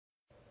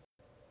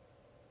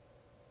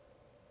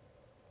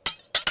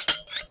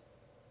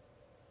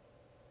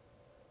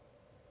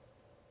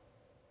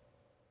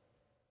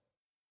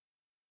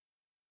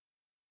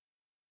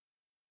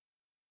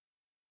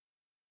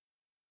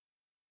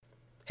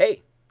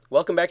Hey,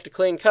 welcome back to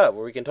Clean Cut,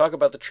 where we can talk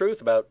about the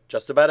truth about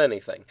just about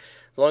anything,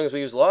 as long as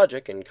we use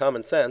logic and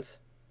common sense.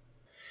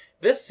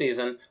 This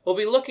season, we'll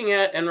be looking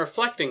at and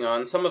reflecting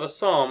on some of the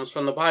Psalms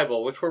from the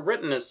Bible which were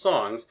written as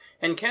songs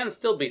and can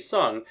still be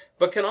sung,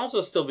 but can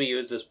also still be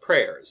used as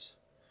prayers.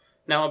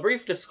 Now, a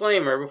brief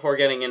disclaimer before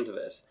getting into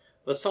this.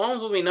 The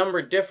Psalms will be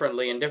numbered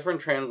differently in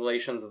different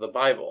translations of the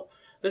Bible.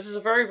 This is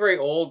a very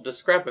old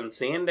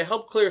discrepancy, and to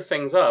help clear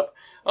things up,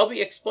 I'll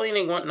be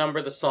explaining what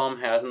number the Psalm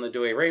has in the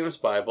Douay-Rheims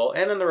Bible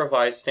and in the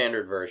Revised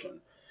Standard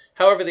Version.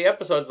 However, the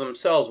episodes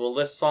themselves will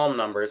list Psalm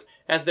numbers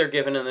as they're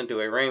given in the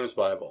Douay-Rheims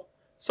Bible.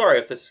 Sorry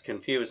if this is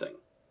confusing.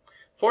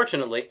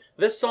 Fortunately,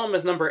 this Psalm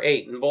is number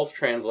 8 in both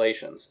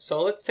translations,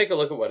 so let's take a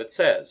look at what it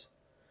says.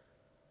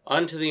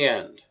 Unto the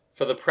end,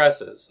 for the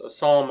presses, a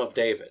Psalm of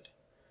David.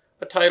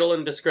 A title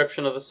and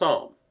description of the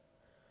Psalm.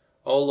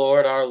 O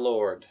Lord, our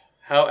Lord,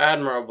 how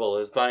admirable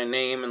is thy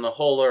name in the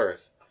whole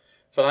earth,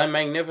 for thy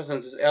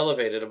magnificence is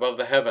elevated above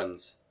the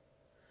heavens.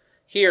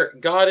 Here,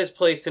 God is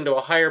placed into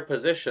a higher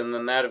position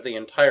than that of the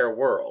entire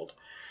world,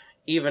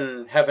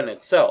 even heaven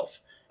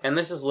itself, and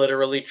this is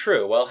literally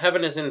true. While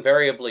heaven is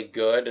invariably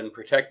good and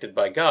protected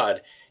by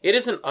God, it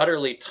isn't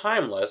utterly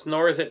timeless,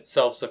 nor is it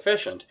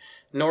self-sufficient,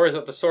 nor is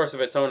it the source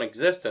of its own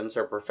existence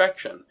or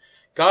perfection.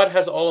 God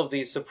has all of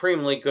these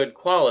supremely good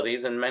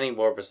qualities and many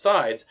more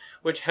besides,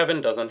 which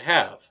heaven doesn't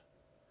have.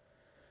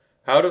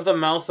 Out of the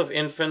mouth of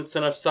infants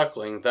and of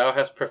sucklings thou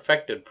hast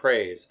perfected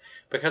praise,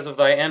 because of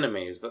thy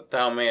enemies, that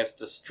thou mayest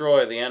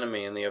destroy the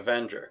enemy and the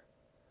avenger.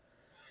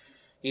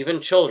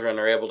 Even children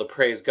are able to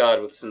praise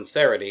God with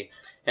sincerity,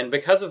 and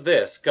because of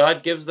this,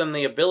 God gives them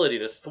the ability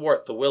to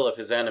thwart the will of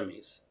his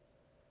enemies.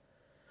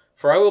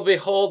 For I will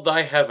behold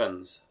thy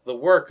heavens, the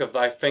work of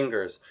thy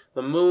fingers,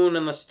 the moon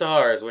and the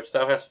stars which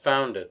thou hast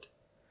founded.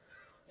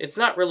 It's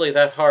not really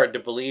that hard to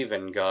believe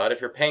in God if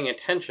you're paying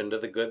attention to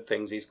the good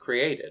things he's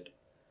created.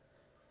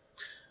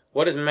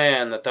 What is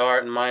man that thou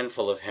art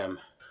mindful of him,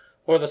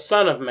 or the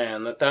son of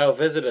man that thou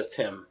visitest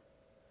him?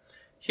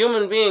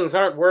 Human beings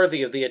aren't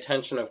worthy of the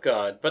attention of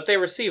God, but they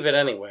receive it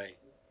anyway.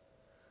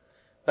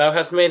 Thou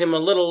hast made him a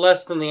little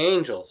less than the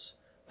angels.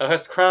 Thou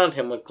hast crowned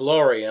him with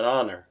glory and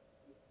honor.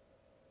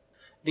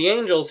 The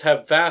angels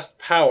have vast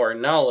power,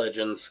 knowledge,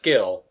 and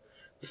skill.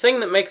 The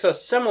thing that makes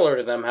us similar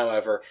to them,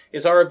 however,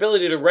 is our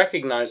ability to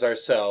recognize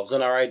ourselves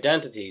and our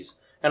identities,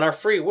 and our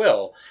free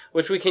will,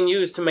 which we can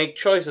use to make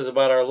choices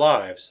about our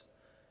lives.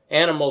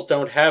 Animals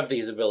don't have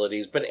these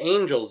abilities, but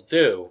angels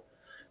do.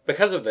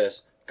 Because of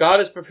this, God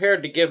is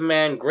prepared to give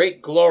man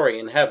great glory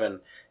in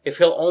heaven, if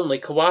he'll only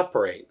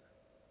cooperate.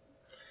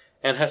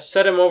 And hast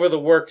set him over the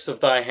works of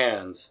thy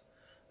hands.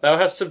 Thou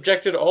hast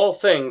subjected all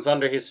things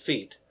under his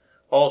feet,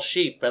 all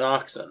sheep and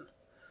oxen.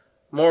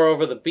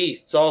 Moreover the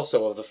beasts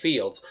also of the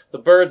fields, the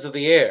birds of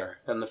the air,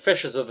 and the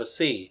fishes of the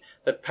sea,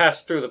 that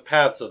pass through the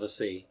paths of the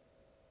sea.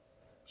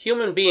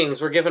 Human beings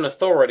were given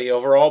authority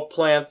over all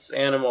plants,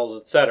 animals,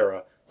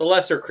 etc., the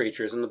lesser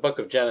creatures in the book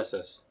of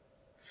Genesis.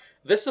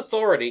 This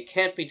authority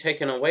can't be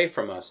taken away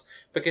from us,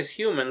 because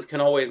humans can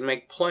always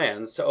make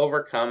plans to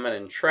overcome and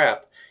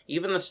entrap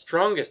even the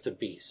strongest of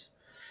beasts,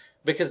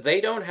 because they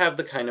don't have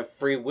the kind of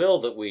free will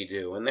that we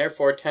do, and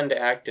therefore tend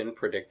to act in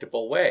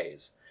predictable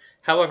ways.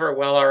 However,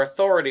 while our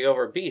authority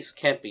over beasts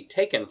can't be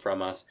taken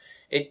from us,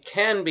 it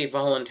can be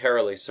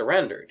voluntarily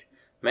surrendered.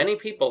 Many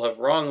people have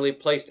wrongly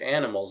placed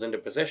animals into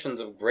positions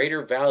of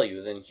greater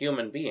value than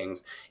human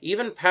beings,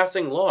 even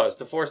passing laws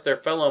to force their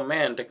fellow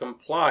man to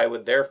comply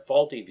with their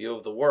faulty view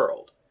of the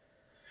world.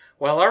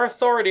 While our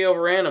authority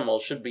over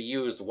animals should be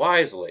used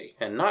wisely,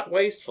 and not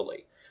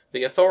wastefully,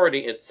 the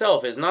authority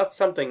itself is not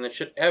something that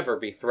should ever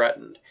be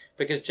threatened,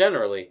 because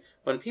generally,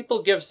 when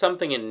people give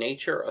something in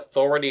nature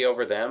authority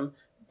over them,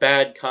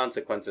 bad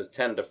consequences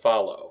tend to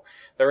follow.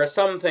 There are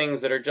some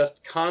things that are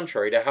just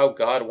contrary to how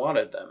God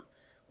wanted them.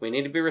 We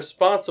need to be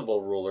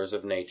responsible rulers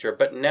of nature,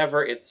 but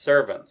never its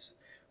servants.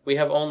 We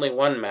have only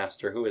one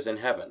master who is in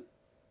heaven.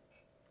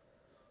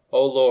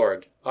 O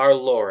Lord, our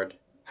Lord,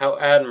 how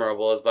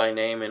admirable is thy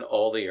name in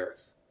all the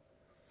earth.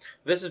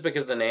 This is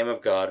because the name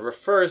of God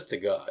refers to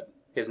God.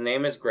 His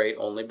name is great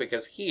only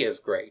because he is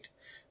great.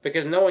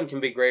 Because no one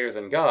can be greater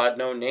than God,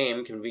 no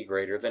name can be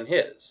greater than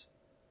his.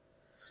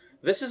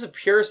 This is a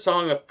pure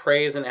song of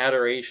praise and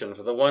adoration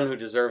for the one who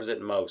deserves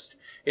it most.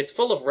 It's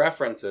full of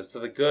references to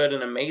the good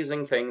and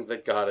amazing things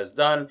that God has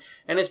done,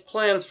 and his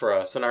plans for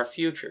us and our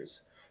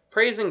futures.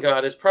 Praising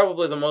God is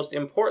probably the most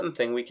important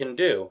thing we can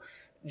do,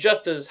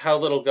 just as how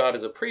little God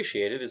is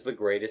appreciated is the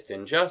greatest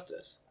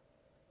injustice.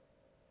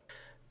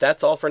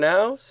 That's all for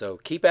now, so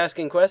keep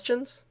asking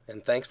questions,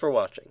 and thanks for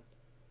watching.